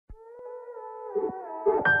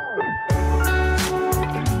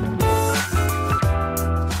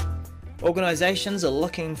Organisations are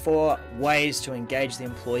looking for ways to engage the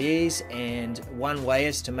employees, and one way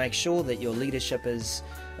is to make sure that your leadership is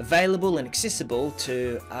available and accessible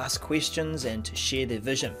to ask questions and to share their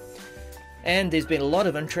vision. And there's been a lot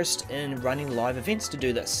of interest in running live events to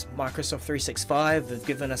do this. Microsoft 365 have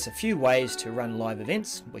given us a few ways to run live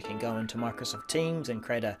events. We can go into Microsoft Teams and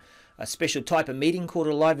create a special type of meeting called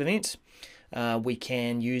a live event. We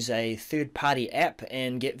can use a third-party app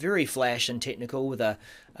and get very flash and technical with a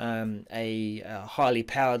highly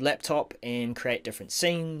powered laptop and create different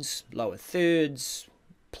scenes, lower thirds,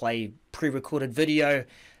 play pre-recorded video.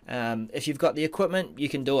 If you've got the equipment, you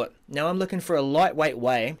can do it. Now I'm looking for a lightweight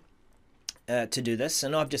way to do this,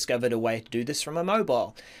 and I've discovered a way to do this from a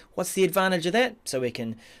mobile. What's the advantage of that? So we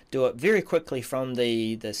can do it very quickly from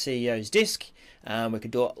the CEO's desk. We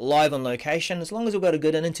could do it live on location as long as we've got a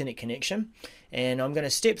good internet connection, and I'm going to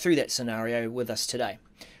step through that scenario with us today.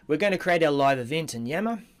 We're going to create our live event in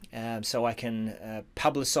Yammer, so I can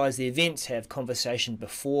publicize the event, have conversation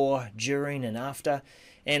before, during and after,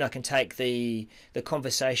 and I can take the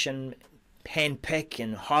conversation, handpick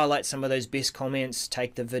and highlight some of those best comments,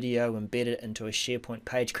 take the video, embed it into a SharePoint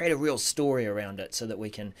page, create a real story around it so that we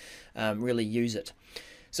can really use it.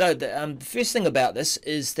 So the first thing about this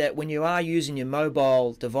is that when you are using your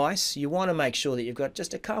mobile device, you want to make sure that you've got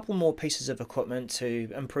just a couple more pieces of equipment to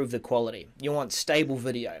improve the quality. You want stable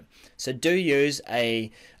video. So do use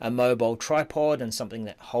a mobile tripod and something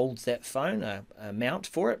that holds that phone, a mount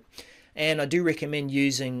for it. And I do recommend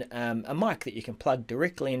using a mic that you can plug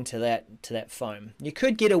directly into that phone. You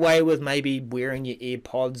could get away with maybe wearing your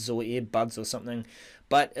AirPods or earbuds or something,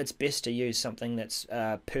 but it's best to use something that's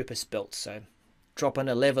purpose-built. So drop in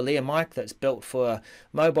a lavalier mic that's built for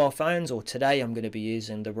mobile phones, or today I'm going to be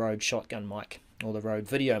using the Rode shotgun mic or the Rode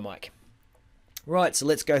video mic. Right, so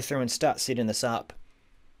let's go through and start setting this up.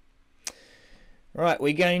 Right,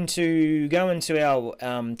 we're going to go into our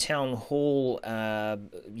Town Hall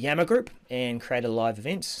Yammer group and create a live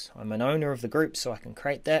event. I'm an owner of the group, so I can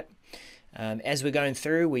create that. As we're going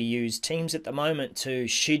through, we use Teams at the moment to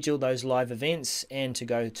schedule those live events and to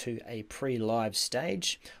go to a pre-live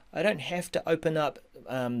stage. I don't have to open up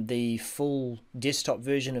the full desktop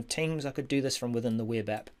version of Teams. I could do this from within the web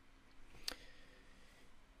app.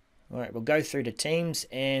 Alright, we'll go through to Teams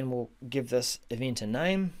and we'll give this event a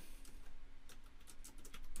name.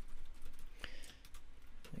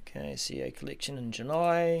 Okay, CEO collection in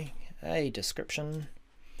July, a description,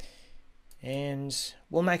 and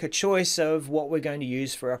we'll make a choice of what we're going to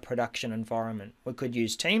use for our production environment. We could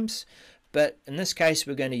use Teams, but in this case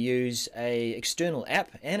we're going to use a external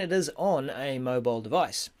app, and it is on a mobile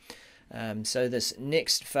device. So this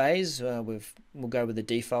next phase, we'll go with the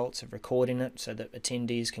defaults of recording it so that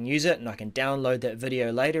attendees can use it, and I can download that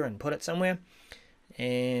video later and put it somewhere,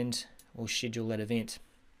 and we'll schedule that event.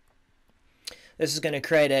 This is going to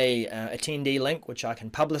create a attendee link which I can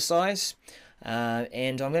publicize,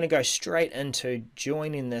 and I'm going to go straight into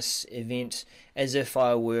joining this event as if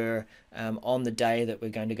I were on the day that we're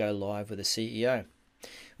going to go live with the CEO.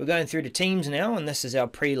 We're going through to Teams now, and this is our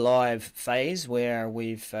pre-live phase where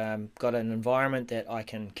we've got an environment that I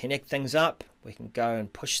can connect things up. We can go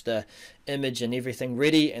and push the image and everything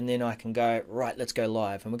ready, and then I can go, right, let's go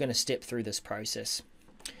live, and we're going to step through this process.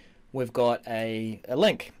 We've got a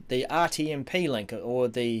link, the RTMP link, or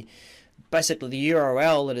basically the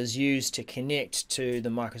URL that is used to connect to the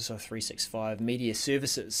Microsoft 365 media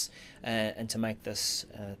services and to make this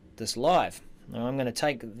live. Now I'm going to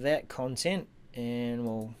take that content and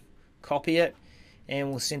we'll copy it and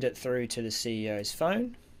we'll send it through to the CEO's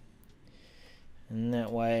phone, and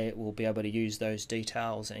that way we'll be able to use those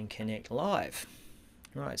details and connect live.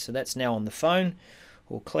 Right, so that's now on the phone.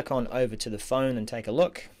 We'll click on over to the phone and take a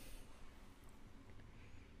look.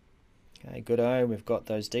 Okay, good-o, we've got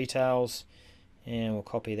those details, and we'll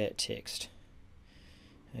copy that text.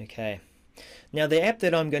 Okay, now the app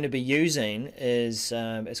that I'm going to be using is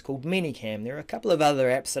called ManyCam. There are a couple of other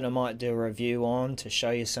apps that I might do a review on to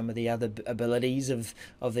show you some of the other abilities of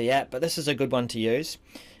the app, but this is a good one to use.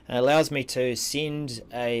 It allows me to send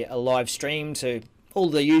a live stream to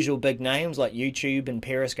all the usual big names like YouTube and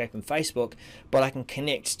Periscope and Facebook, but I can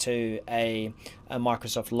connect to a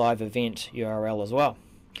Microsoft Live event URL as well.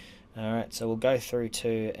 Alright, so we'll go through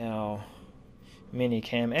to our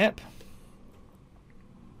ManyCam app.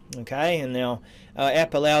 Okay, and now our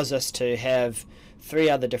app allows us to have 3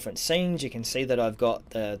 other different scenes. You can see that I've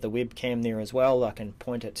got the webcam there as well. I can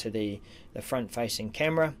point it to the front-facing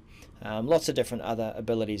camera. Lots of different other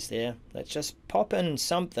abilities there. Let's just pop in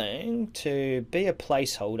something to be a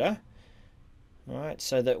placeholder right,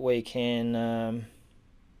 so that we can,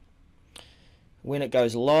 when it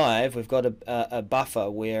goes live, we've got a buffer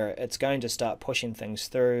where it's going to start pushing things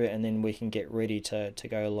through, and then we can get ready to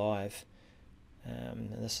go live.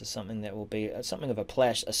 This is something that will be something of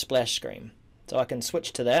a splash screen. So I can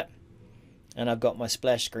switch to that, and I've got my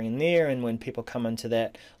splash screen there, and when people come into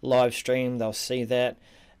that live stream, they'll see that.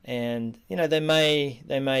 And you know, they may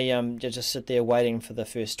just sit there waiting for the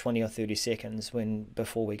first 20 or 30 seconds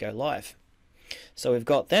before we go live. So we've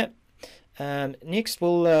got that. Next,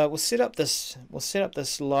 we'll set up this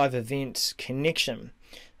live event connection.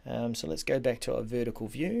 So let's go back to our vertical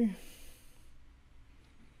view.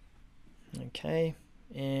 Okay,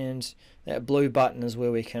 and that blue button is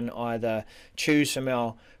where we can either choose from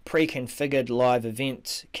our pre-configured live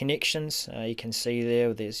event connections. You can see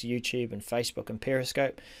there's YouTube and Facebook and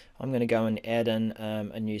Periscope. I'm going to go and add in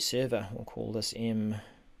a new server. We'll call this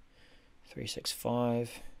M365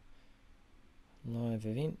 live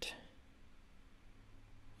event.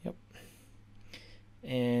 Yep,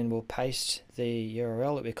 and we'll paste the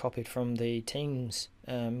URL that we copied from the Teams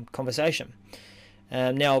conversation.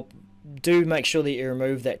 Now, do make sure that you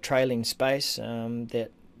remove that trailing space.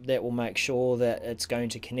 That will make sure that it's going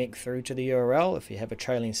to connect through to the URL. If you have a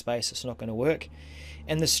trailing space, it's not going to work.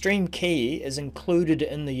 And the stream key is included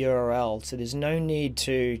in the URL, so there's no need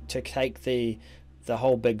to take the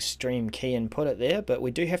whole big stream key and put it there, but we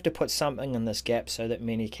do have to put something in this gap so that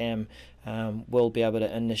ManyCam will be able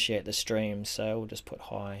to initiate the stream. So we'll just put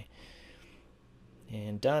hi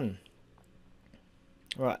and done.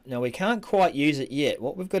 Right, now we can't quite use it yet.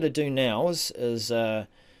 What we've got to do now is I'll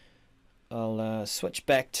switch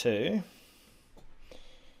back to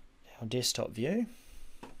our desktop view,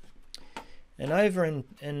 and over in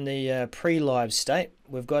the pre-live state,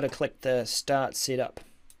 we've got to click the Start Setup.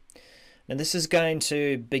 Now this is going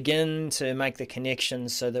to begin to make the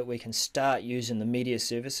connections so that we can start using the media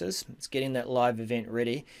services. It's getting that live event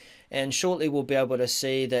ready. And shortly we'll be able to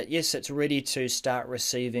see that yes, it's ready to start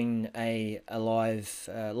receiving a live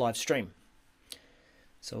stream.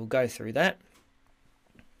 So we'll go through that.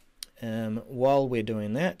 While we're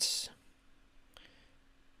doing that,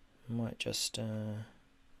 I might just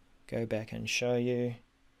go back and show you.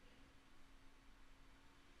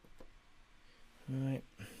 Right.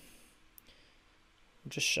 I'll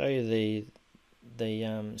just show you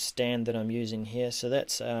the stand that I'm using here. So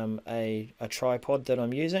that's a tripod that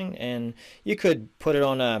I'm using, and you could put it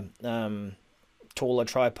on a taller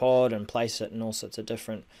tripod and place it in all sorts of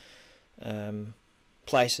different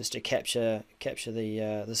places to capture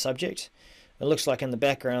the subject. It looks like in the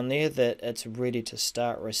background there that it's ready to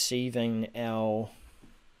start receiving our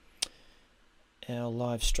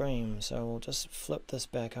live stream. So we'll just flip this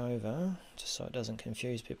back over just so it doesn't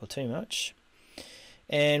confuse people too much.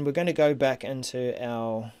 And we're going to go back into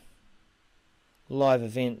our live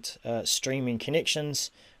event streaming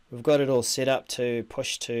connections. We've got it all set up to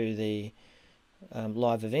push to the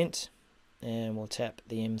live event, and we'll tap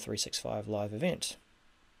the M365 live event.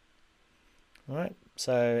 All right,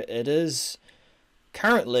 so it is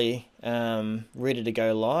currently ready to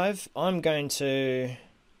go live. I'm going to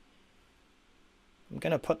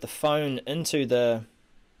put the phone into the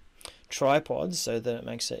tripod so that it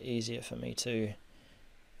makes it easier for me to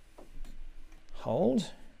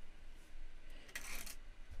hold.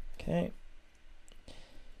 Okay,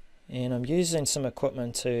 and I'm using some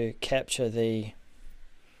equipment to capture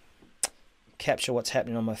what's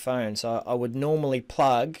happening on my phone. So I would normally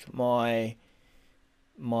plug my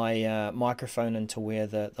microphone into where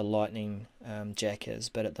the lightning jack is,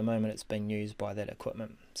 but at the moment it's being used by that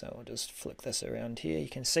equipment. So I'll just flick this around here. You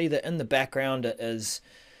can see that in the background it is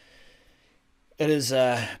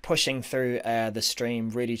pushing through the stream,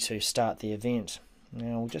 ready to start the event.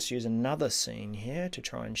 Now we'll just use another scene here to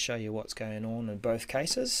try and show you what's going on in both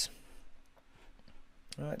cases.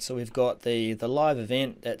 Alright, so we've got the live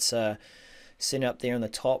event that's set up there in the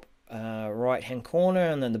top right hand corner,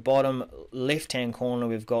 and then the bottom left hand corner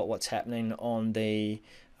we've got what's happening on the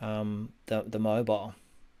mobile.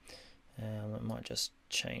 I might just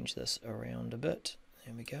change this around a bit.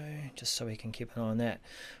 There we go, just so we can keep an eye on that.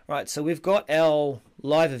 Right, so we've got our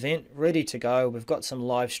live event ready to go. We've got some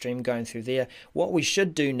live stream going through there. What we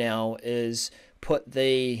should do now is put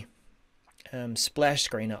the splash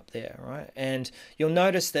screen up there, right? And you'll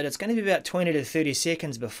notice that it's going to be about 20 to 30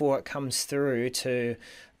 seconds before it comes through to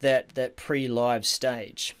that pre-live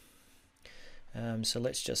stage. So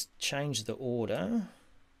let's just change the order,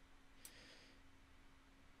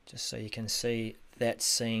 just so you can see that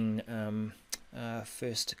scene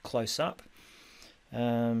first close up.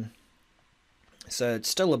 So it's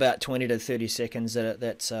still about 20 to 30 seconds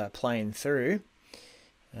that's playing through.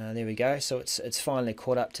 There we go. So it's finally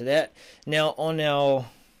caught up to that. Now on our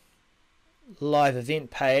live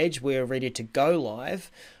event page, we're ready to go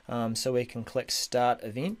live. So we can click Start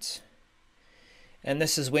Event. And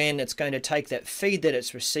this is when it's going to take that feed that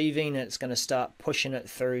it's receiving and it's going to start pushing it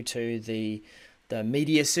through to the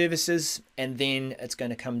media services, and then it's going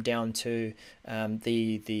to come down to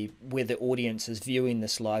where the audience is viewing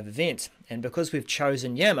this live event. And because we've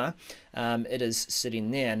chosen Yammer, it is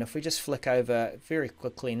sitting there. And if we just flick over very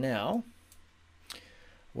quickly now,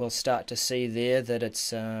 we'll start to see there that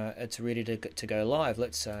it's ready to go live.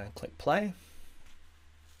 Let's click play.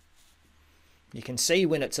 You can see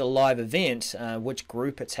when it's a live event which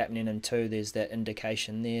group it's happening into. There's that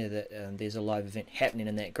indication there that there's a live event happening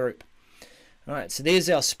in that group. Alright, so there's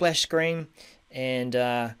our splash screen, and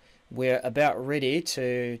we're about ready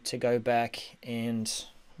to go back, and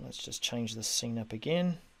let's just change the scene up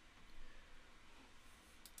again.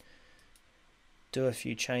 Do a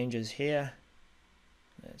few changes here.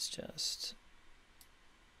 Let's just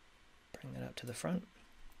bring that up to the front.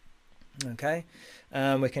 Okay,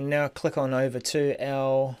 we can now click on over to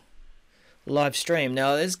our live stream.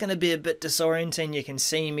 Now it's going to be a bit disorienting. You can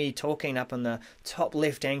see me talking up in the top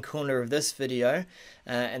left hand corner of this video,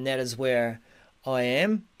 and that is where I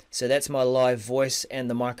am. So that's my live voice, and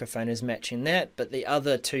the microphone is matching that, but the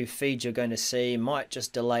other two feeds you're going to see might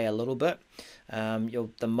just delay a little bit.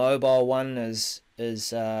 The mobile one is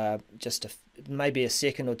just maybe a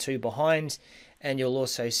second or two behind, and you'll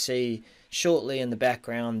also see shortly in the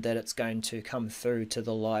background that it's going to come through to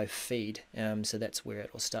the live feed, so that's where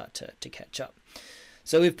it will start to catch up.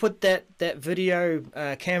 So we've put that video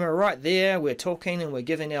camera right there. We're talking and we're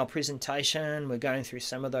giving our presentation. We're going through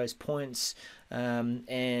some of those points, and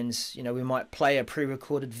we might play a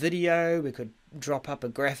pre-recorded video. We could drop up a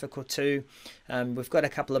graphic or two. We've got a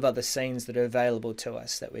couple of other scenes that are available to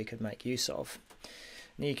us that we could make use of.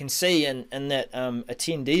 Now you can see in that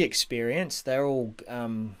attendee experience, they're all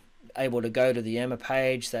able to go to the Yammer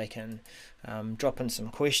page. They can drop in some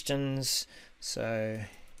questions. So,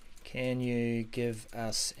 can you give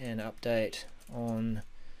us an update on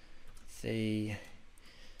the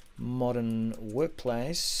modern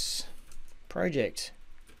workplace project?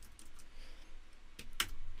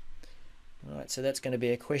 Alright, so that's going to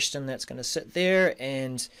be a question that's going to sit there,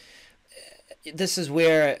 and this is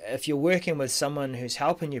where if you're working with someone who's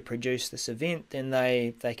helping you produce this event, then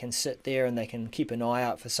they can sit there and they can keep an eye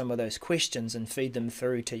out for some of those questions and feed them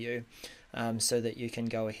through to you, so that you can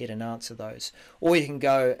go ahead and answer those. Or you can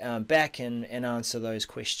go back and answer those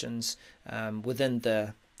questions within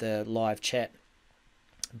the live chat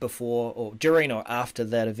before or during or after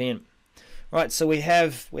that event. Right, so we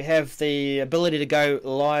have the ability to go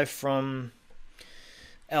live from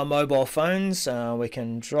our mobile phones. We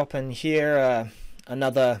can drop in here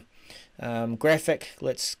another graphic.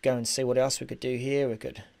 Let's go and see what else we could do here. We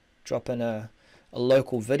could drop in a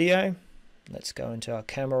local video. Let's go into our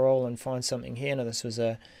camera roll and find something here. Now this was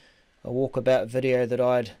a walkabout video that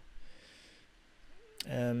I'd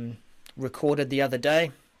recorded the other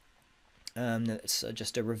day. It's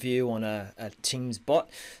just a review on a Teams bot.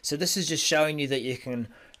 So this is just showing you that you can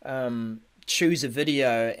choose a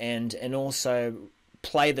video and also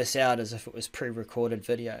play this out as if it was pre-recorded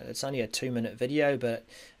video. It's only a 2-minute video, but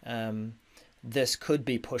this could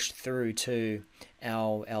be pushed through to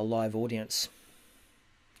our live audience.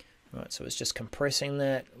 Right, so it's just compressing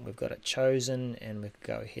that. We've got it chosen, and we can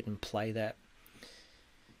go ahead and play that.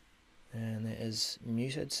 And that is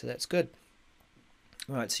muted, so that's good.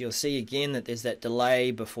 Right, so you'll see again that there's that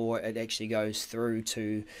delay before it actually goes through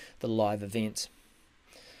to the live event.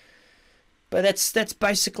 But that's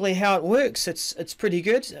basically how it works. It's pretty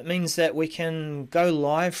good. It means that we can go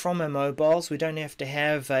live from our mobiles. We don't have to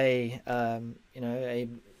have a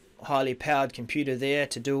highly powered computer there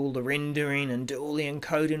to do all the rendering and do all the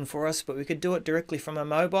encoding for us, but we could do it directly from our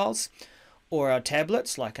mobiles or our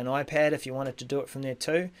tablets, like an iPad if you wanted to do it from there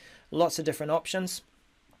too. Lots of different options.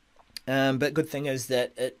 But good thing is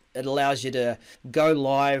that it allows you to go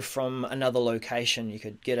live from another location. You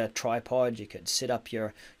could get a tripod, you could set up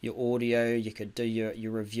your audio, you could do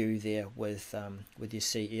your review there with your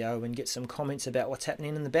CEO and get some comments about what's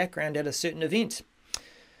happening in the background at a certain event.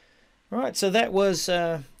 Right, so that was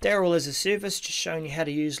Daryl as a Service, just showing you how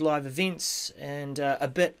to use live events and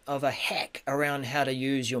a bit of a hack around how to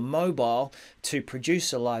use your mobile to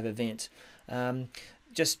produce a live event.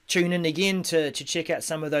 just tune in again to check out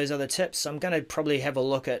some of those other tips. I'm going to probably have a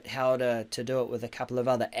look at how to do it with a couple of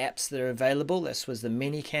other apps that are available. This was the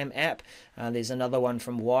ManyCam app. There's another one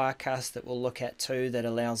from Wirecast that we'll look at too that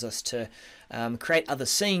allows us to create other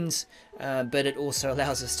scenes, but it also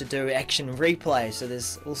allows us to do action replay. So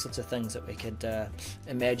there's all sorts of things that we could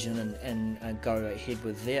imagine and go ahead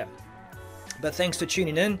with there. But thanks for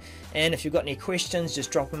tuning in, and if you've got any questions,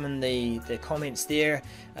 just drop them in the comments there.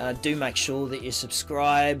 Do make sure that you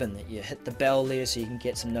subscribe and that you hit the bell there so you can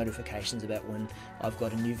get some notifications about when I've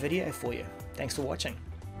got a new video for you. Thanks for watching.